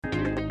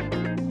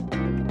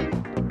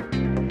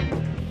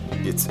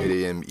It's 8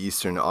 a.m.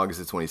 Eastern, August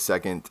the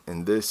 22nd,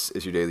 and this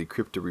is your daily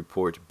crypto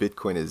report.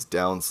 Bitcoin is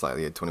down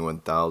slightly at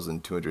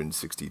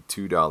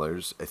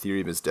 $21,262.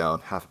 Ethereum is down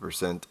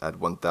 0.5% at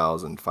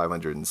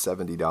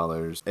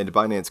 $1,570. And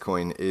Binance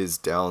Coin is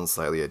down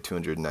slightly at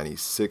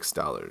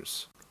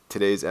 $296.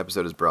 Today's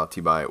episode is brought to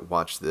you by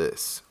Watch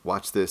This.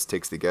 Watch This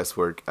takes the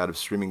guesswork out of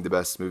streaming the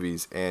best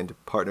movies and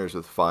partners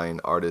with fine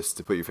artists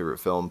to put your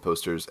favorite film,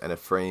 posters, and a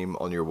frame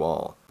on your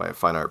wall. Buy a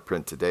fine art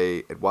print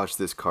today at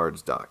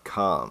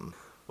watchthiscards.com.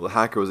 Well, the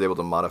hacker was able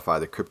to modify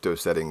the crypto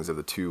settings of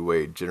the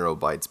two-way General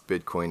Bytes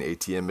Bitcoin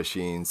ATM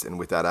machines, and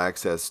with that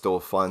access, stole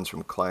funds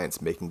from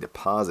clients making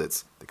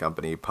deposits. The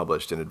company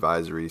published an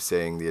advisory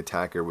saying the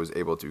attacker was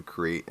able to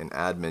create an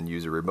admin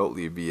user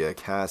remotely via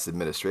CAS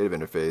administrative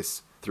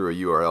interface through a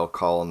URL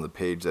call on the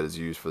page that is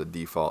used for the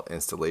default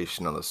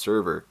installation on the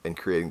server and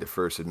creating the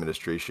first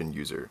administration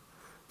user.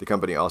 The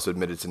company also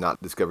admitted to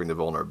not discovering the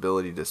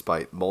vulnerability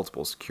despite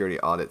multiple security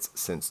audits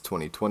since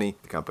 2020.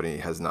 The company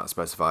has not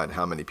specified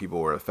how many people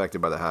were affected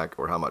by the hack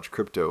or how much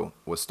crypto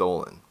was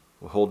stolen.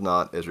 Well,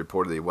 Holdnot is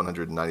reportedly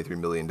 $193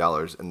 million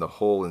in the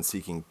hole in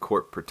seeking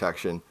court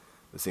protection.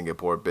 The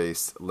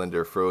Singapore-based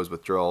lender froze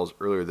withdrawals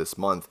earlier this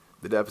month.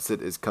 The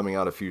deficit is coming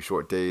out a few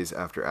short days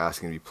after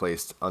asking to be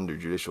placed under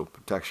judicial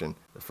protection.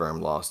 The firm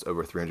lost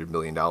over $300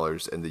 million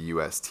in the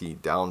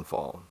UST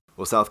downfall.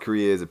 Well, South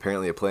Korea is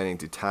apparently planning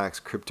to tax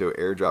crypto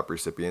airdrop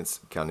recipients,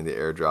 counting the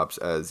airdrops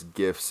as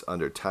gifts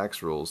under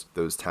tax rules.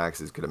 Those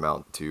taxes could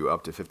amount to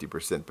up to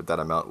 50%, but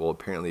that amount will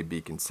apparently be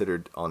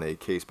considered on a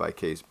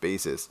case-by-case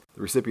basis.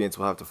 The recipients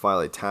will have to file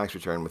a tax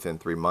return within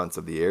 3 months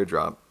of the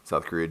airdrop.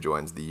 South Korea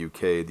joins the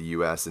UK, the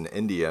US, and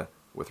India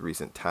with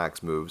recent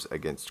tax moves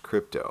against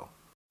crypto.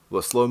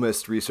 Well,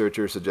 Slowmist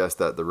researchers suggest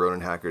that the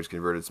Ronin hackers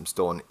converted some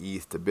stolen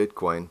ETH to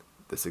Bitcoin.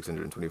 The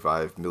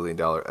 $625 million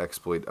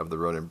exploit of the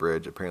Ronin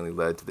bridge apparently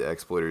led to the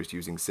exploiters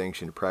using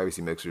sanctioned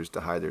privacy mixers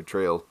to hide their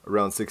trail.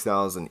 Around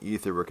 6,000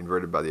 Ether were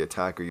converted by the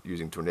attacker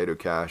using Tornado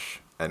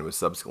Cash and was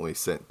subsequently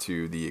sent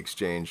to the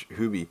exchange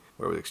Huobi,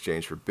 where it was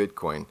exchanged for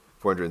Bitcoin.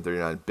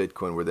 439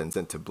 Bitcoin were then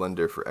sent to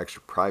Blender for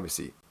extra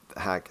privacy. The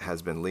hack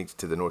has been linked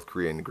to the North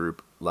Korean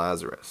group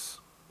Lazarus.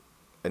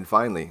 And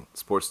finally,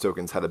 sports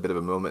tokens had a bit of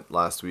a moment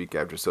last week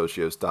after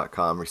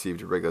Socios.com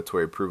received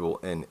regulatory approval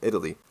in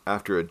Italy.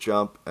 After a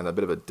jump and a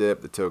bit of a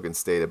dip, the token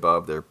stayed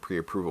above their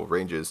pre-approval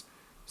ranges.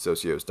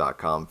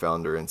 Socios.com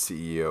founder and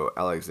CEO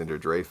Alexander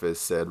Dreyfus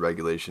said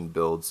regulation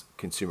builds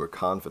consumer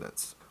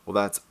confidence. Well,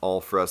 that's all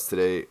for us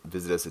today.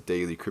 Visit us at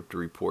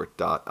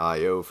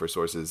dailycryptoreport.io for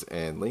sources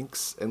and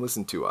links, and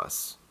listen to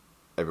us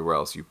everywhere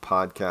else you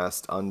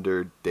podcast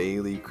under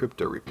Daily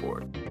Crypto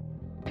Report.